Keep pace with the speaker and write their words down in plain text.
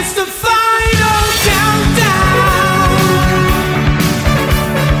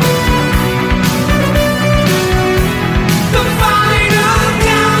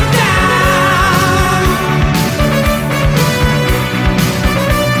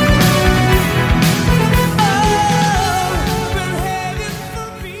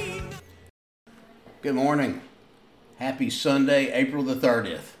Good morning. Happy Sunday, April the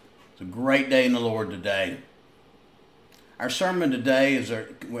 30th. It's a great day in the Lord today. Our sermon today is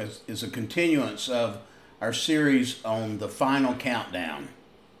a continuance of our series on the final countdown.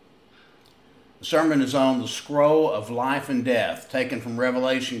 The sermon is on the scroll of life and death, taken from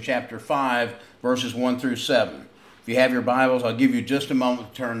Revelation chapter 5, verses 1 through 7. If you have your Bibles, I'll give you just a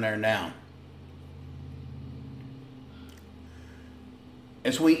moment to turn there now.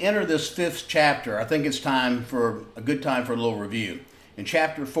 As we enter this fifth chapter, I think it's a good time for a little review. In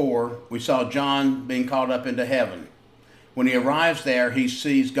chapter 4, we saw John being caught up into heaven. When he arrives there, he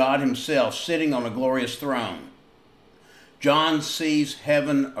sees God himself sitting on a glorious throne. John sees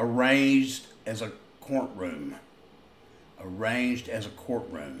heaven arranged as a courtroom.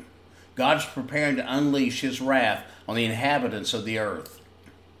 God's preparing to unleash his wrath on the inhabitants of the earth.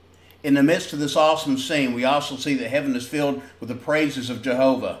 In the midst of this awesome scene, we also see that heaven is filled with the praises of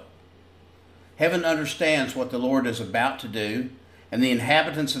Jehovah. Heaven understands what the Lord is about to do, and the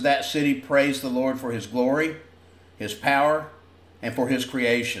inhabitants of that city praise the Lord for his glory, his power, and for his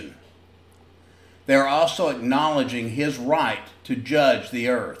creation. They are also acknowledging his right to judge the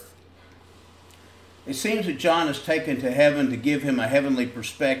earth. It seems that John is taken to heaven to give him a heavenly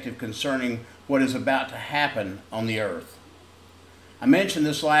perspective concerning what is about to happen on the earth. I mentioned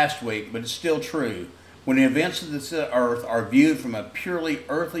this last week, but it's still true. When the events of this earth are viewed from a purely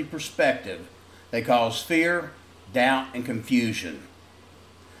earthly perspective, they cause fear, doubt, and confusion.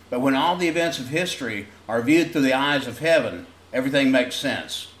 But when all the events of history are viewed through the eyes of heaven, everything makes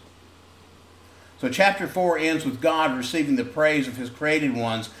sense. So chapter 4 ends with God receiving the praise of his created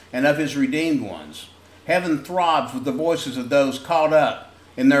ones and of his redeemed ones. Heaven throbs with the voices of those caught up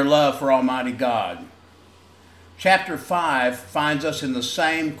in their love for Almighty God. Chapter 5 finds us in the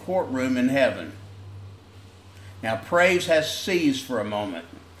same courtroom in heaven. Now praise has ceased for a moment,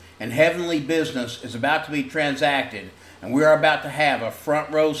 and heavenly business is about to be transacted, and we are about to have a front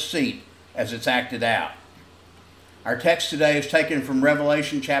row seat as it's acted out. Our text today is taken from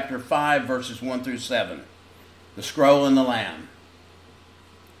Revelation chapter 5, verses 1 through 7. The scroll and the Lamb.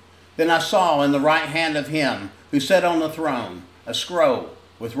 Then I saw in the right hand of him who sat on the throne a scroll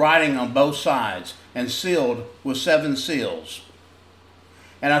with writing on both sides, and sealed with 7 seals.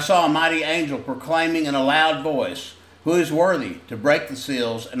 And I saw a mighty angel proclaiming in a loud voice, "Who is worthy to break the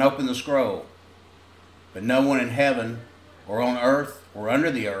seals and open the scroll?" But no one in heaven, or on earth, or under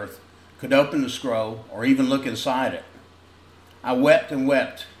the earth, could open the scroll or even look inside it. I wept and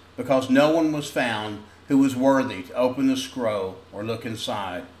wept, because no one was found who was worthy to open the scroll or look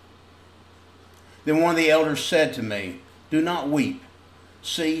inside. Then one of the elders said to me, "Do not weep.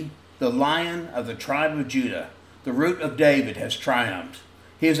 See, the Lion of the tribe of Judah, the Root of David, has triumphed.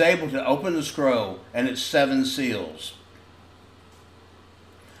 He is able to open the scroll and its 7 seals."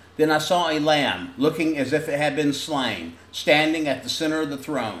 Then I saw a lamb, looking as if it had been slain, standing at the center of the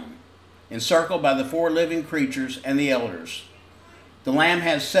throne, encircled by the 4 living creatures and the elders. The lamb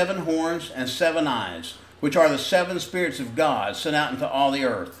has 7 horns and 7 eyes, which are the 7 spirits of God sent out into all the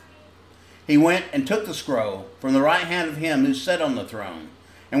earth. He went and took the scroll from the right hand of him who sat on the throne.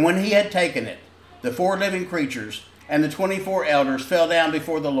 And when he had taken it, the 4 living creatures and the 24 elders fell down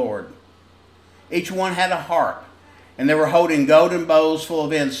before the Lord. Each one had a harp, and they were holding golden bowls full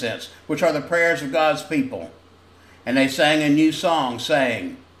of incense, which are the prayers of God's people. And they sang a new song,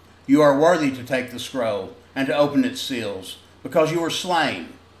 saying, "You are worthy to take the scroll and to open its seals, because you were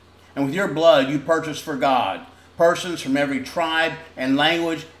slain, and with your blood you purchased for God persons from every tribe and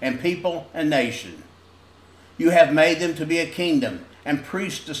language and people and nation. You have made them to be a kingdom and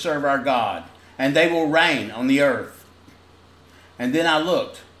priests to serve our God, and they will reign on the earth." And then I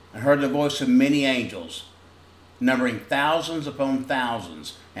looked and heard the voice of many angels, numbering thousands upon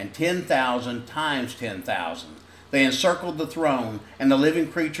thousands, and 10,000 times 10,000. They encircled the throne and the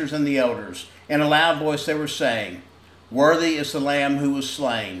living creatures and the elders. In a loud voice they were saying, "Worthy is the Lamb who was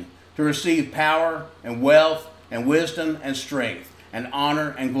slain, to receive power and wealth and wisdom and strength and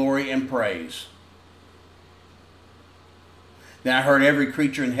honor and glory and praise." Then I heard every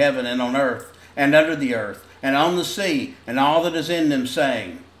creature in heaven and on earth and under the earth and on the sea and all that is in them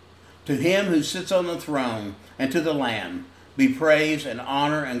saying, "To him who sits on the throne and to the Lamb be praise and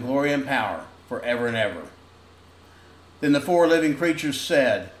honor and glory and power forever and ever." Then the 4 living creatures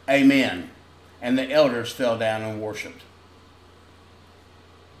said, "Amen," and the elders fell down and worshipped.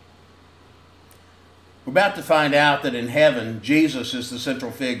 We're about to find out that in heaven, Jesus is the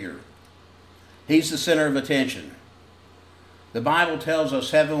central figure. He's the center of attention. The Bible tells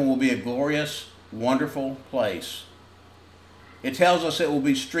us heaven will be a glorious, wonderful place. It tells us it will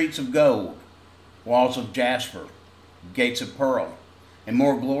be streets of gold, walls of jasper, gates of pearl, and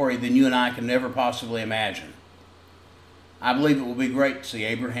more glory than you and I can ever possibly imagine. I believe it will be great to see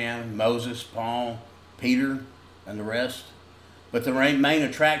Abraham, Moses, Paul, Peter, and the rest. But the main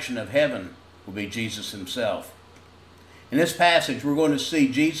attraction of heaven will be Jesus himself. In this passage, we're going to see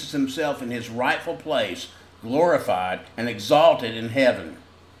Jesus himself in his rightful place, glorified and exalted in heaven.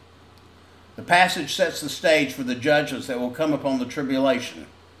 The passage sets the stage for the judgments that will come upon the tribulation.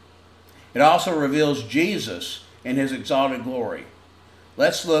 It also reveals Jesus in his exalted glory.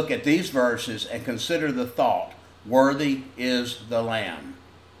 Let's look at these verses and consider the thought, worthy is the Lamb.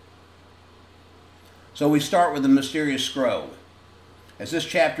 So we start with the mysterious scroll. As this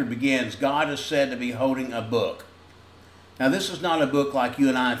chapter begins, God is said to be holding a book. Now, this is not a book like you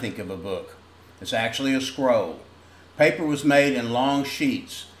and I think of a book. It's actually a scroll. Paper was made in long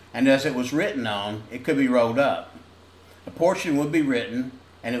sheets, and as it was written on, it could be rolled up. A portion would be written,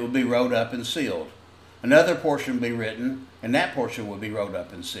 and it would be rolled up and sealed. Another portion would be written, and that portion would be rolled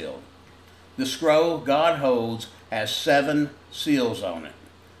up and sealed. The scroll God holds has 7 seals on it.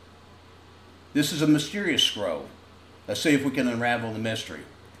 This is a mysterious scroll. Let's see if we can unravel the mystery.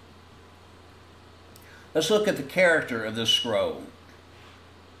 Let's look at the character of this scroll.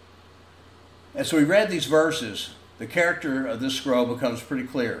 As we read these verses, the character of this scroll becomes pretty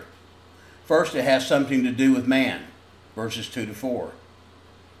clear. First, it has something to do with man, verses 2 to 4.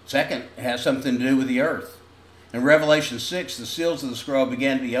 Second, it has something to do with the earth. In Revelation 6, the seals of the scroll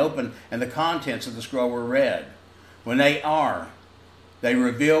began to be opened and the contents of the scroll were read. When they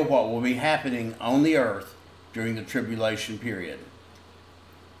reveal what will be happening on the earth during the tribulation period.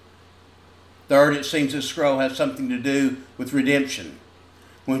 Third, it seems this scroll has something to do with redemption.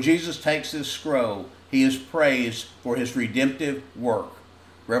 When Jesus takes this scroll, he is praised for his redemptive work.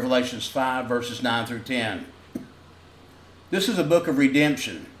 Revelations 5, verses 9 through 10. This is a book of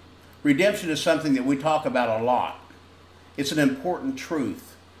redemption. Redemption is something that we talk about a lot. It's an important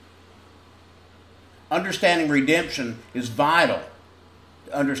truth. Understanding redemption is vital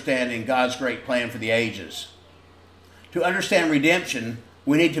to understanding God's great plan for the ages. To understand redemption,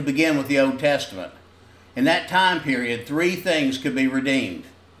 we need to begin with the Old Testament. In that time period, 3 things could be redeemed.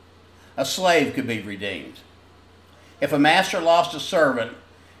 A slave could be redeemed. If a master lost a servant,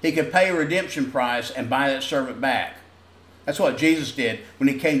 he could pay a redemption price and buy that servant back. That's what Jesus did when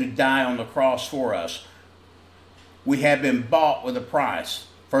he came to die on the cross for us. We have been bought with a price.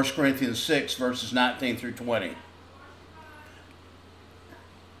 1 Corinthians 6, verses 19 through 20.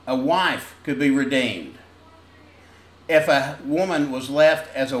 A wife could be redeemed. If a woman was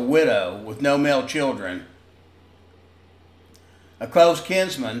left as a widow with no male children, a close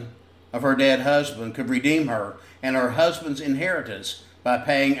kinsman of her dead husband could redeem her and her husband's inheritance by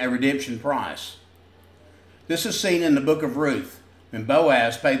paying a redemption price. This is seen in the book of Ruth, when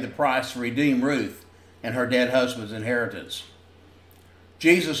Boaz paid the price to redeem Ruth and her dead husband's inheritance.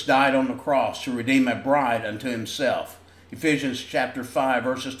 Jesus died on the cross to redeem a bride unto himself. Ephesians chapter 5,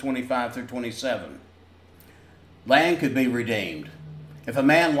 verses 25 through 27. Land could be redeemed. If a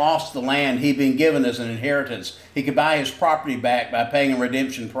man lost the land he'd been given as an inheritance, he could buy his property back by paying a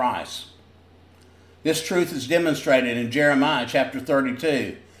redemption price. This truth is demonstrated in Jeremiah chapter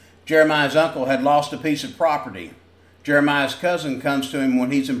 32. Jeremiah's uncle had lost a piece of property. Jeremiah's cousin comes to him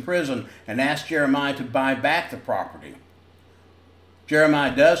when he's in prison and asks Jeremiah to buy back the property.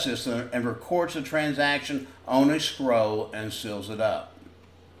 Jeremiah does this and records the transaction on a scroll and seals it up.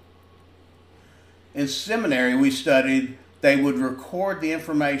 In seminary, we studied they would record the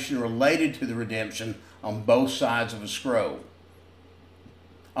information related to the redemption on both sides of a scroll.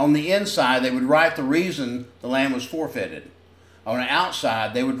 On the inside, they would write the reason the land was forfeited. On the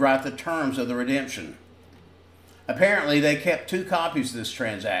outside, they would write the terms of the redemption. Apparently, they kept 2 copies of this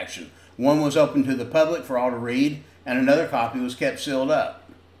transaction. One was open to the public for all to read, and another copy was kept sealed up.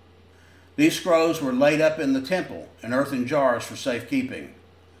 These scrolls were laid up in the temple in earthen jars for safekeeping.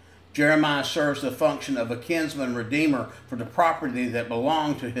 Jeremiah serves the function of a kinsman redeemer for the property that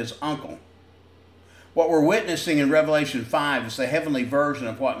belonged to his uncle. What we're witnessing in Revelation 5 is the heavenly version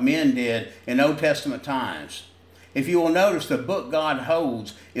of what men did in Old Testament times. If you will notice, the book God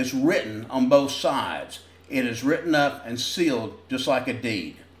holds is written on both sides. It is written up and sealed just like a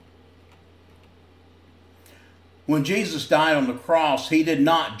deed. When Jesus died on the cross, he did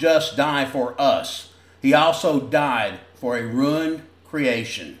not just die for us. He also died for a ruined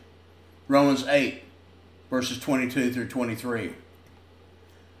creation. Romans 8, verses 22 through 23.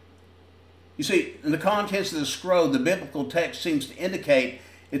 You see, in the contents of the scroll, the biblical text seems to indicate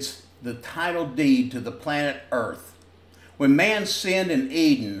it's the title deed to the planet Earth. When man sinned in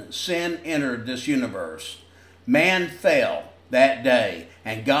Eden, sin entered this universe. Man fell that day,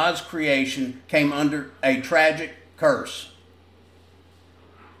 and God's creation came under a tragic curse.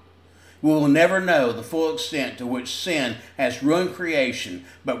 We will never know the full extent to which sin has ruined creation,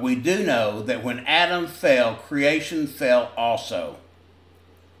 but we do know that when Adam fell, creation fell also.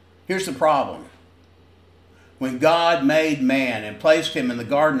 Here's the problem. When God made man and placed him in the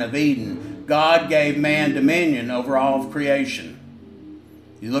Garden of Eden, God gave man dominion over all of creation.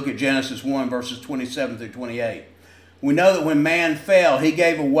 You look at Genesis 1, verses 27 through 28. We know that when man fell, he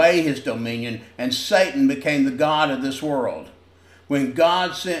gave away his dominion, and Satan became the god of this world. When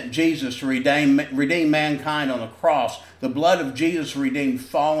God sent Jesus to redeem mankind on the cross, the blood of Jesus redeemed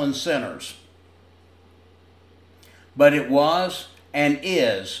fallen sinners. But it was and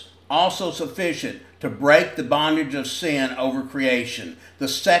is also sufficient to break the bondage of sin over creation. The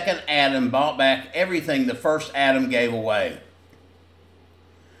second Adam bought back everything the first Adam gave away.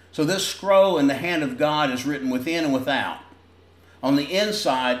 So this scroll in the hand of God is written within and without. On the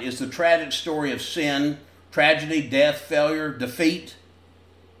inside is the tragic story of sin, tragedy, death, failure, defeat.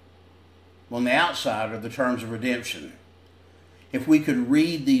 On the outside are the terms of redemption. If we could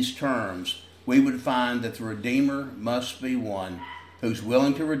read these terms, we would find that the Redeemer must be one who's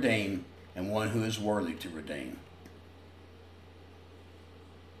willing to redeem and one who is worthy to redeem.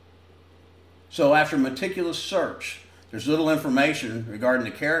 So after meticulous search, there's little information regarding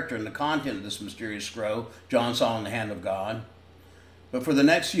the character and the content of this mysterious scroll John saw in the hand of God. But for the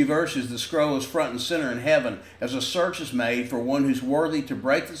next few verses, the scroll is front and center in heaven as a search is made for one who's worthy to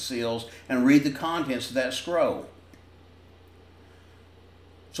break the seals and read the contents of that scroll.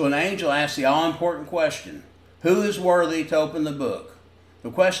 So an angel asks the all-important question, who is worthy to open the book?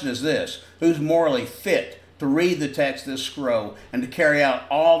 The question is this, who's morally fit to read the text of this scroll and to carry out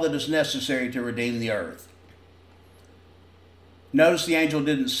all that is necessary to redeem the earth? Notice the angel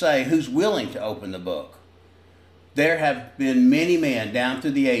didn't say who's willing to open the book. There have been many men down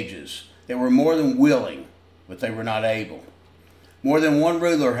through the ages that were more than willing, but they were not able. More than one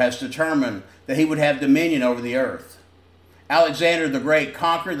ruler has determined that he would have dominion over the earth. Alexander the Great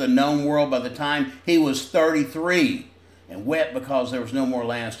conquered the known world by the time he was 33 and wept because there was no more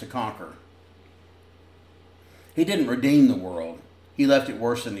lands to conquer. He didn't redeem the world. He left it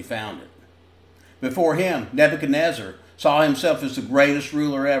worse than he found it. Before him, Nebuchadnezzar saw himself as the greatest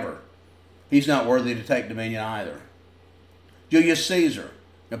ruler ever. He's not worthy to take dominion either. Julius Caesar,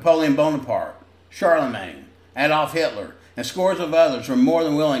 Napoleon Bonaparte, Charlemagne, Adolf Hitler, and scores of others were more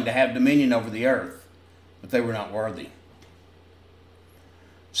than willing to have dominion over the earth, but they were not worthy.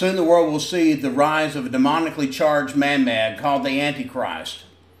 Soon the world will see the rise of a demonically charged man called the Antichrist.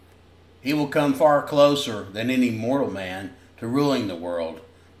 He will come far closer than any mortal man to ruling the world,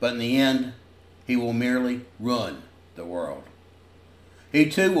 but in the end, he will merely ruin the world. He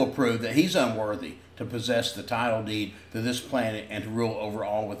too will prove that he's unworthy to possess the title deed to this planet and to rule over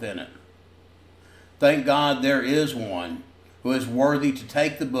all within it. Thank God there is one who is worthy to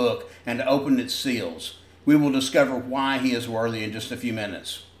take the book and to open its seals. We will discover why he is worthy in just a few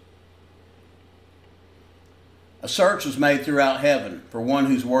minutes. A search was made throughout heaven for one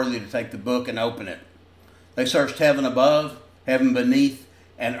who's worthy to take the book and open it. They searched heaven above, heaven beneath,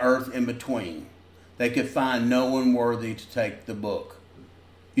 and earth in between. They could find no one worthy to take the book.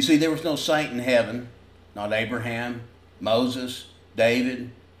 You see, there was no saint in heaven, not Abraham, Moses,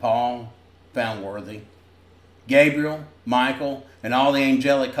 David, Paul, found worthy. Gabriel, Michael, and all the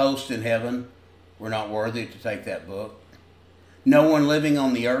angelic hosts in heaven were not worthy to take that book. No one living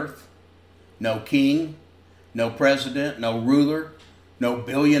on the earth, no king, no president, no ruler, no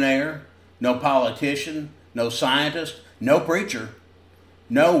billionaire, no politician, no scientist, no preacher.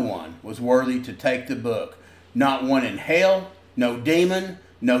 No one was worthy to take the book. Not one in hell, no demon,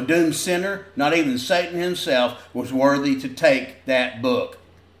 no doomed sinner, not even Satan himself was worthy to take that book.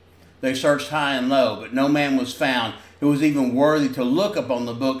 They searched high and low, but no man was found who was even worthy to look upon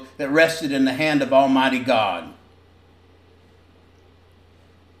the book that rested in the hand of Almighty God.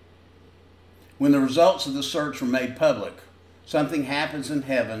 When the results of the search were made public, something happens in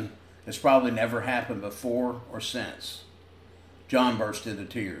heaven that's probably never happened before or since. John burst into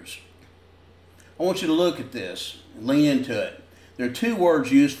tears. I want you to look at this and lean into it. There are two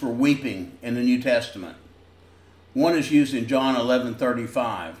words used for weeping in the New Testament. One is used in John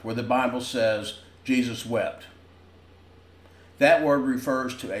 11:35, where the Bible says Jesus wept. That word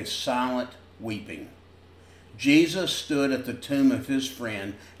refers to a silent weeping. Jesus stood at the tomb of his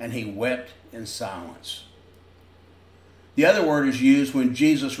friend and he wept in silence. The other word is used when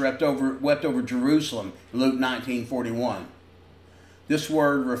Jesus wept over Jerusalem in Luke 19:41. This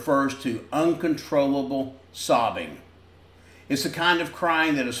word refers to uncontrollable sobbing. It's the kind of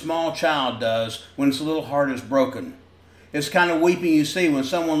crying that a small child does when its little heart is broken. It's the kind of weeping you see when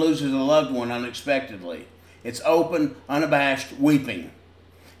someone loses a loved one unexpectedly. It's open, unabashed weeping.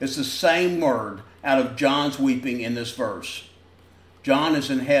 It's the same word out of John's weeping in this verse. John is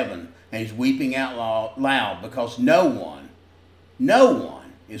in heaven and he's weeping out loud because no one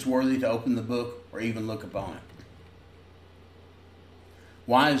is worthy to open the book or even look upon it.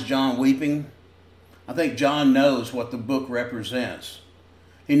 Why is John weeping? I think John knows what the book represents.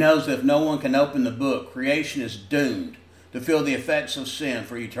 He knows that if no one can open the book, creation is doomed to feel the effects of sin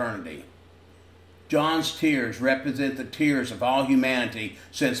for eternity. John's tears represent the tears of all humanity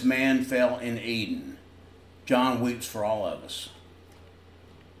since man fell in Eden. John weeps for all of us.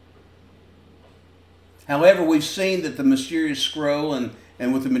 However, we've seen that the mysterious scroll and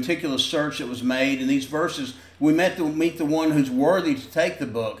with the meticulous search that was made in these verses, we meet the one who's worthy to take the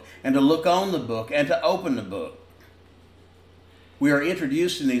book and to look on the book and to open the book. We are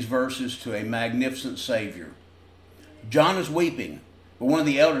introduced in these verses to a magnificent Savior. John is weeping, but one of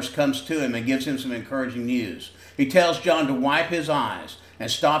the elders comes to him and gives him some encouraging news. He tells John to wipe his eyes and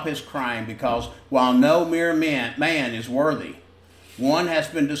stop his crying because while no mere man is worthy, one has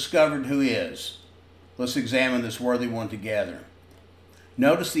been discovered who is. Let's examine this worthy one together.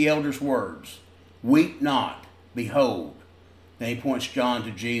 Notice the elder's words. Weep not, behold. Then he points John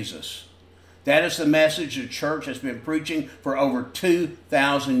to Jesus. That is the message the church has been preaching for over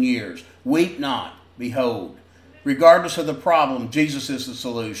 2,000 years. Weep not, behold. Regardless of the problem, Jesus is the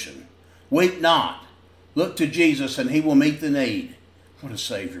solution. Weep not. Look to Jesus and he will meet the need. What a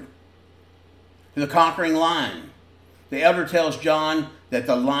Savior. The conquering lion. The elder tells John that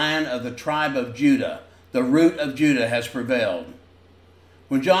the Lion of the tribe of Judah, the Root of Judah, has prevailed.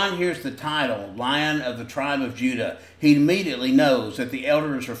 When John hears the title, Lion of the tribe of Judah, he immediately knows that the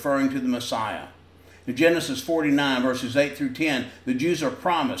elder is referring to the Messiah. In Genesis 49, verses 8 through 10, the Jews are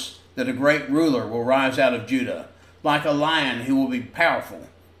promised that a great ruler will rise out of Judah. Like a lion, he will be powerful,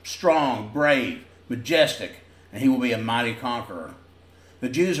 strong, brave, majestic, and he will be a mighty conqueror. The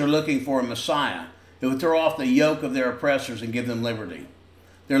Jews are looking for a Messiah who would throw off the yoke of their oppressors and give them liberty.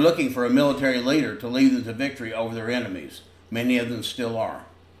 They're looking for a military leader to lead them to victory over their enemies. Many of them still are.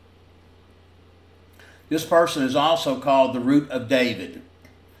 This person is also called the Root of David.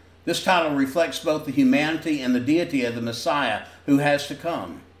 This title reflects both the humanity and the deity of the Messiah who has to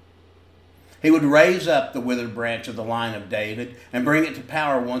come. He would raise up the withered branch of the line of David and bring it to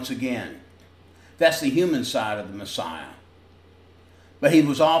power once again. That's the human side of the Messiah. But he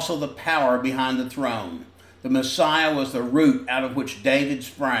was also the power behind the throne. The Messiah was the root out of which David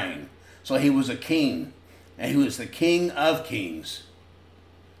sprang. So he was a king, and he was the King of kings.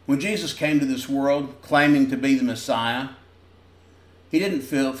 When Jesus came to this world claiming to be the Messiah, he didn't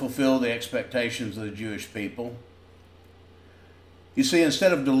fulfill the expectations of the Jewish people. You see,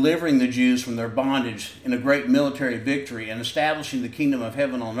 instead of delivering the Jews from their bondage in a great military victory and establishing the kingdom of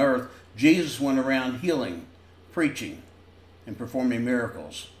heaven on earth, Jesus went around healing, preaching, and performing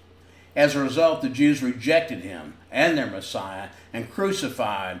miracles. As a result, the Jews rejected him and their Messiah and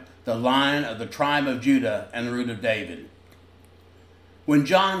crucified the Lion of the tribe of Judah and the Root of David. When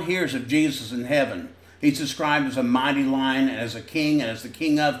John hears of Jesus in heaven, he's described as a mighty lion and as a king and as the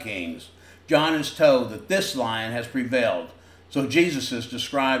King of kings. John is told that this lion has prevailed, so Jesus is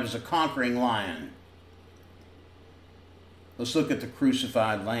described as a conquering lion. Let's look at the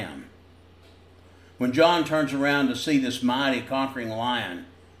crucified lamb. When John turns around to see this mighty conquering lion,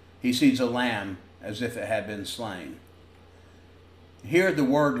 he sees a lamb as if it had been slain. Here the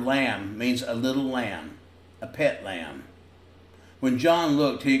word lamb means a little lamb, a pet lamb. When John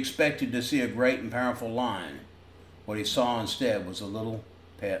looked, he expected to see a great and powerful lion. What he saw instead was a little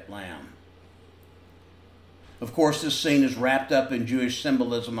pet lamb. Of course, this scene is wrapped up in Jewish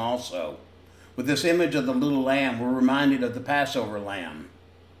symbolism also. With this image of the little lamb, we're reminded of the Passover lamb.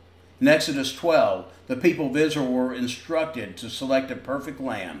 In Exodus 12, the people of Israel were instructed to select a perfect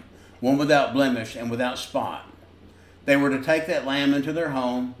lamb, one without blemish and without spot. They were to take that lamb into their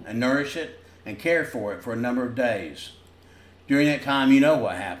home and nourish it and care for it for a number of days. During that time, you know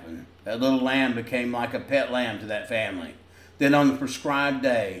what happened. That little lamb became like a pet lamb to that family. Then on the prescribed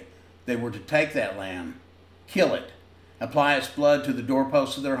day, they were to take that lamb, kill it, apply its blood to the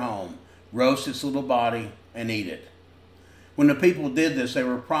doorposts of their home, roast its little body, and eat it. When the people did this, they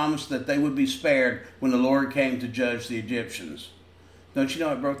were promised that they would be spared when the Lord came to judge the Egyptians. Don't you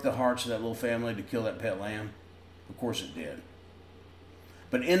know it broke the hearts of that little family to kill that pet lamb? Of course it did.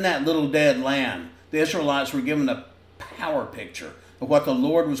 But in that little dead lamb, the Israelites were given a power picture of what the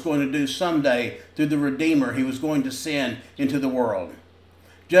Lord was going to do someday through the Redeemer he was going to send into the world.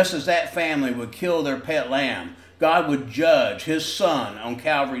 Just as that family would kill their pet lamb, God would judge his son on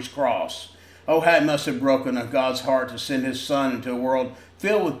Calvary's cross. Oh, how it must have broken God's heart to send his son into a world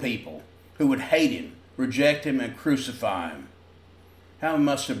filled with people who would hate him, reject him, and crucify him. How it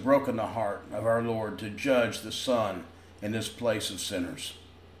must have broken the heart of our Lord to judge the Son in this place of sinners.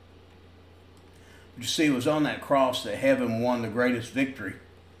 But you see, it was on that cross that heaven won the greatest victory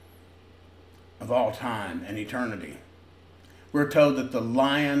of all time and eternity. We're told that the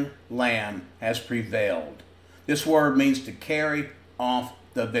lion lamb has prevailed. This word means to carry off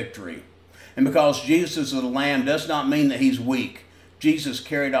the victory. And because Jesus is the lamb does not mean that he's weak. Jesus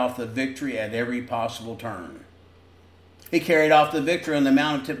carried off the victory at every possible turn. He carried off the victory on the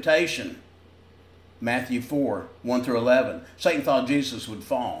Mount of Temptation. Matthew 4, 1 through 11. Satan thought Jesus would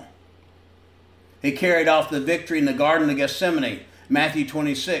fall. He carried off the victory in the Garden of Gethsemane. Matthew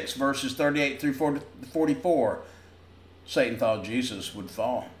 26, verses 38 through 44. Satan thought Jesus would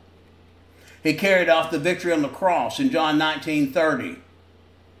fall. He carried off the victory on the cross in John 19:30.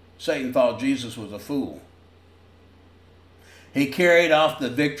 Satan thought Jesus was a fool. He carried off the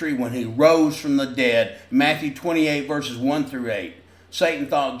victory when he rose from the dead. Matthew 28, verses 1 through 8. Satan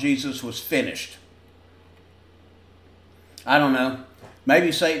thought Jesus was finished. I don't know.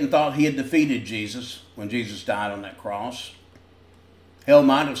 Maybe Satan thought he had defeated Jesus when Jesus died on that cross. Hell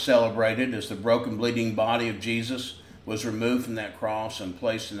might have celebrated as the broken, bleeding body of Jesus was removed from that cross and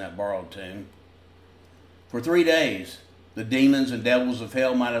placed in that borrowed tomb. For 3 days, the demons and devils of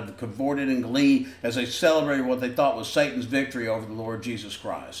hell might have cavorted in glee as they celebrated what they thought was Satan's victory over the Lord Jesus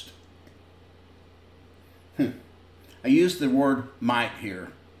Christ. I use the word might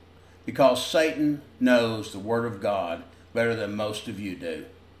here because Satan knows the Word of God better than most of you do.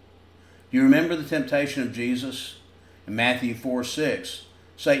 Do you remember the temptation of Jesus? In Matthew 4:6,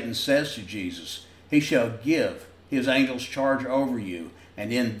 Satan says to Jesus, "He shall give his angels charge over you,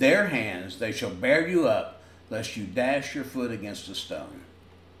 and in their hands they shall bear you up, lest you dash your foot against a stone."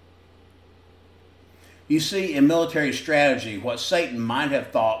 You see, in military strategy, what Satan might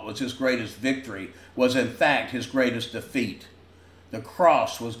have thought was his greatest victory was in fact his greatest defeat. The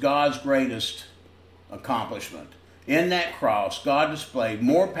cross was God's greatest accomplishment. In that cross, God displayed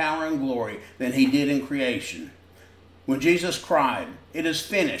more power and glory than he did in creation. When Jesus cried, "It is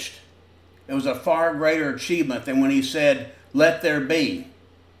finished," it was a far greater achievement than when he said, "Let there be."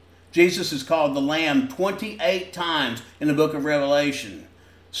 Jesus is called the Lamb 28 times in the book of Revelation.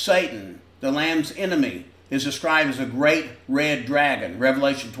 Satan, the Lamb's enemy, is described as a great red dragon,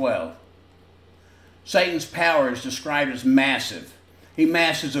 Revelation 12. Satan's power is described as massive. He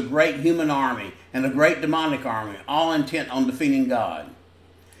masses a great human army and a great demonic army, all intent on defeating God.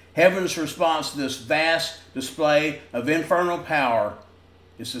 Heaven's response to this vast display of infernal power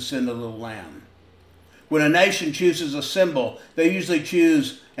is to send a little lamb. When a nation chooses a symbol, they usually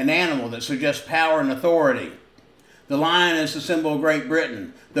choose an animal that suggests power and authority. The lion is the symbol of Great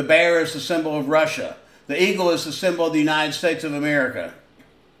Britain. The bear is the symbol of Russia. The eagle is the symbol of the United States of America.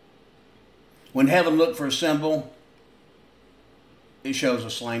 When heaven looked for a symbol, it shows a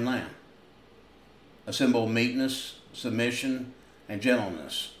slain lamb, a symbol of meekness, submission, and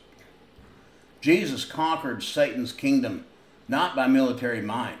gentleness. Jesus conquered Satan's kingdom not by military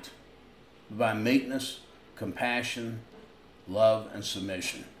might, but by meekness, compassion, love, and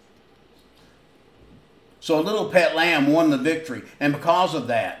submission. So a little pet lamb won the victory, and because of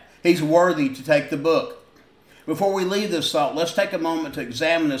that, he's worthy to take the book. Before we leave this thought, let's take a moment to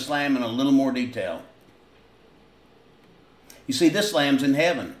examine this lamb in a little more detail. You see, this lamb's in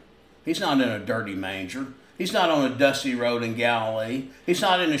heaven. He's not in a dirty manger. He's not on a dusty road in Galilee. He's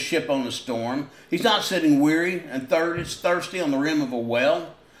not in a ship on a storm. He's not sitting weary and thirsty on the rim of a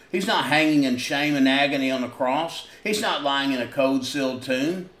well. He's not hanging in shame and agony on a cross. He's not lying in a code-sealed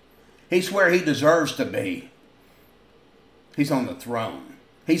tomb. He's where he deserves to be. He's on the throne.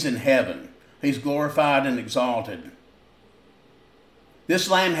 He's in heaven. He's glorified and exalted. This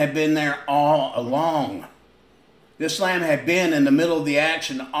lamb had been there all along. This lamb had been in the middle of the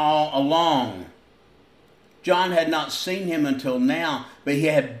action all along. John had not seen him until now, but he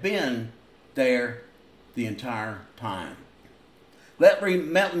had been there the entire time. Let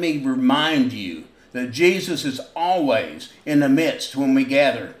me remind you that Jesus is always in the midst when we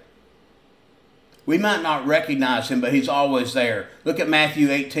gather. We might not recognize him, but he's always there. Look at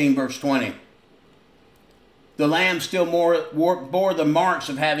Matthew 18, verse 20. The lamb still bore the marks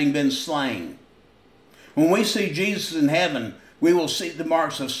of having been slain. When we see Jesus in heaven, we will see the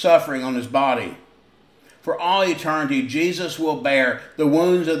marks of suffering on his body. For all eternity, Jesus will bear the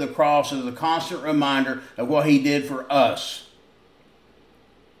wounds of the cross as a constant reminder of what he did for us.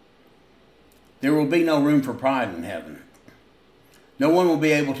 There will be no room for pride in heaven. No one will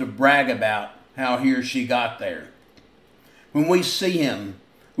be able to brag about how he or she got there. When we see him,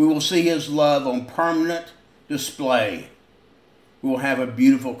 we will see his love on permanent display. We will have a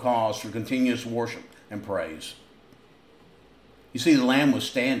beautiful cause for continuous worship and praise. You see, the Lamb was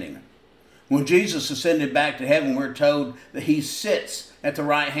standing. When Jesus ascended back to heaven, we're told that he sits at the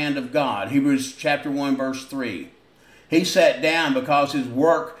right hand of God. Hebrews chapter 1, verse 3. He sat down because his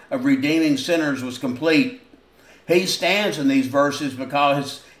work of redeeming sinners was complete. He stands in these verses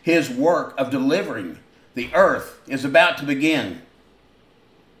because his work of delivering the earth is about to begin.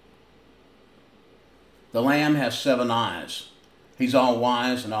 The Lamb has 7 eyes. He's all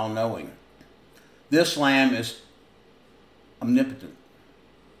wise and all knowing. This Lamb is omnipotent.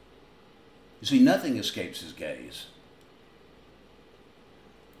 You see, nothing escapes his gaze.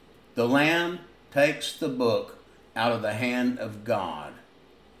 The Lamb takes the book out of the hand of God.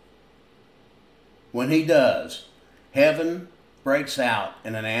 When he does, heaven breaks out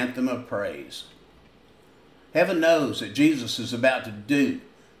in an anthem of praise. Heaven knows that Jesus is about to do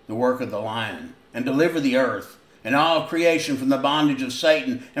the work of the Lion and deliver the earth and all creation from the bondage of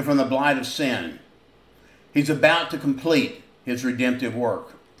Satan and from the blight of sin. He's about to complete his redemptive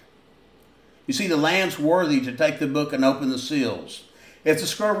work. You see, the Lamb's worthy to take the book and open the seals. If the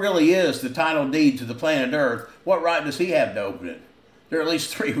scroll really is the title deed to the planet Earth, what right does he have to open it? There are at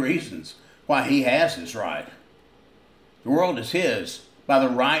least 3 reasons why he has this right. The world is his by the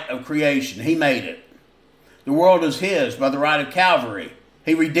right of creation. He made it. The world is his by the right of Calvary.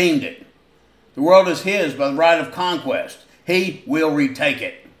 He redeemed it. The world is his by the right of conquest. He will retake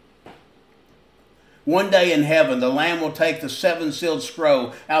it. One day in heaven, the Lamb will take the 7-sealed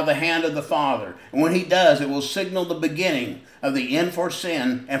scroll out of the hand of the Father. And when he does, it will signal the beginning of the end for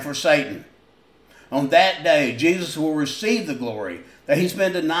sin and for Satan. On that day, Jesus will receive the glory that he's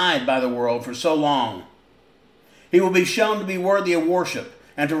been denied by the world for so long. He will be shown to be worthy of worship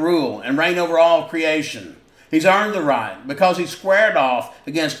and to rule and reign over all creation. He's earned the right because he squared off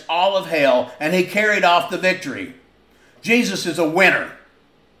against all of hell and he carried off the victory. Jesus is a winner.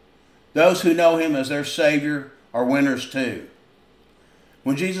 Those who know him as their Savior are winners too.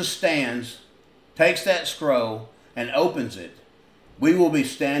 When Jesus stands, takes that scroll, and opens it, we will be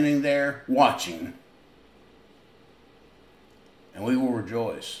standing there watching. And we will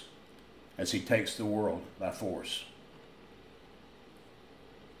rejoice as he takes the world by force.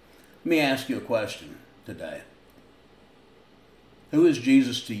 Let me ask you a question today. Who is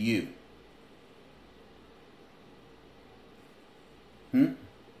Jesus to you?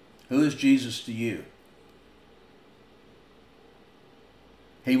 Who is Jesus to you?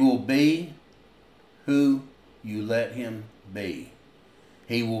 He will be who you let him be.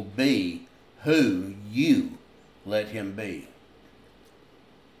 He will be who you let him be.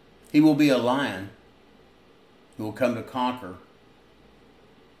 He will be a lion who will come to conquer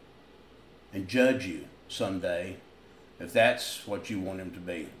and judge you someday if that's what you want him to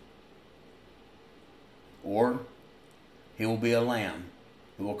be. Or he will be a lamb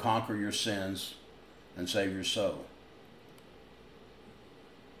who will conquer your sins and save your soul.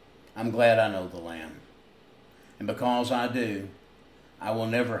 I'm glad I know the Lamb. And because I do, I will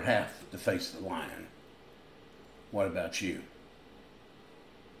never have to face the lion. What about you?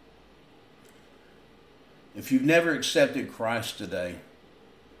 If you've never accepted Christ today,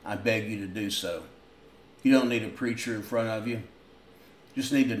 I beg you to do so. You don't need a preacher in front of you. You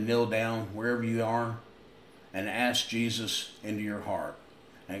just need to kneel down wherever you are and ask Jesus into your heart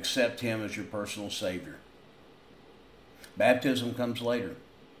and accept him as your personal Savior. Baptism comes later.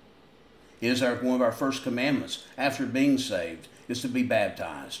 It is one of our first commandments after being saved is to be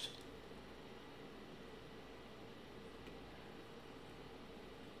baptized.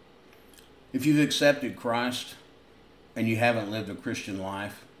 If you've accepted Christ and you haven't lived a Christian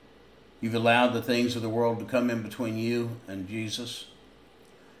life, you've allowed the things of the world to come in between you and Jesus,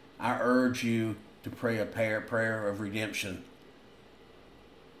 I urge you to pray a prayer of redemption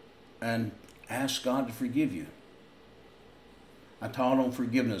and ask God to forgive you. I taught on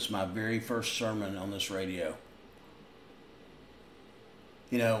forgiveness my very first sermon on this radio.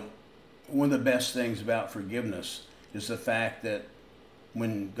 You know, one of the best things about forgiveness is the fact that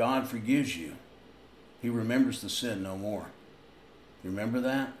when God forgives you, he remembers the sin no more. You remember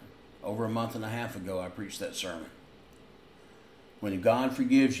that? Over a month and a half ago, I preached that sermon. When God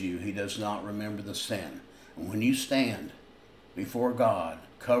forgives you, he does not remember the sin. And when you stand before God,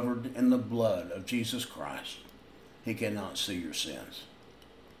 covered in the blood of Jesus Christ, he cannot see your sins.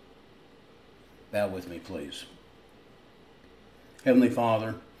 Bow with me, please. Heavenly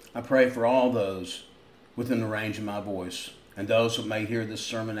Father, I pray for all those within the range of my voice and those that may hear this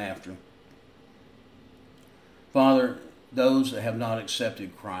sermon after. Father, those that have not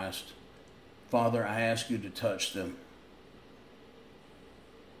accepted Christ, Father, I ask you to touch them.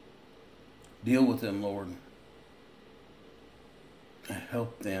 Deal with them, Lord.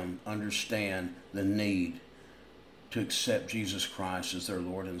 Help them understand the need to accept Jesus Christ as their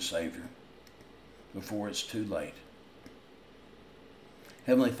Lord and Savior before it's too late.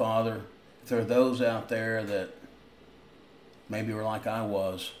 Heavenly Father, if there are those out there that maybe were like I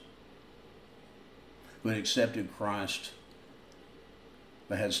was, who had accepted Christ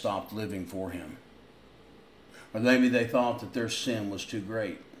but had stopped living for Him, or maybe they thought that their sin was too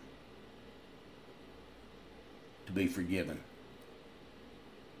great to be forgiven.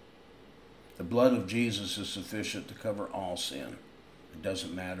 The blood of Jesus is sufficient to cover all sin. It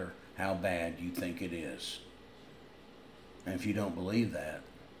doesn't matter how bad you think it is. And if you don't believe that,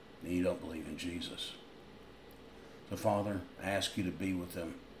 then you don't believe in Jesus. So Father, I ask you to be with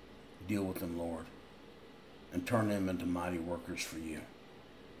them, deal with them, Lord, and turn them into mighty workers for you.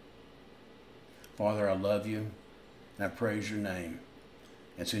 Father, I love you, and I praise your name.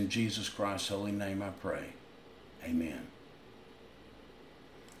 It's in Jesus Christ's holy name I pray. Amen.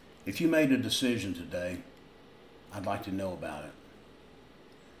 If you made a decision today, I'd like to know about it.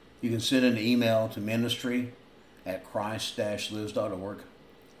 You can send an email to ministry@christ-lives.org,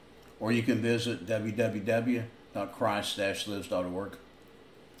 or you can visit www.christ-lives.org,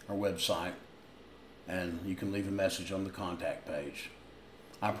 our website, and you can leave a message on the contact page.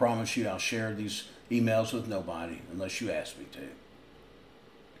 I promise you I'll share these emails with nobody unless you ask me to.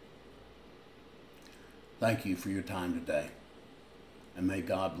 Thank you for your time today, and may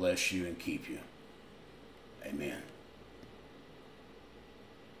God bless you and keep you. Amen.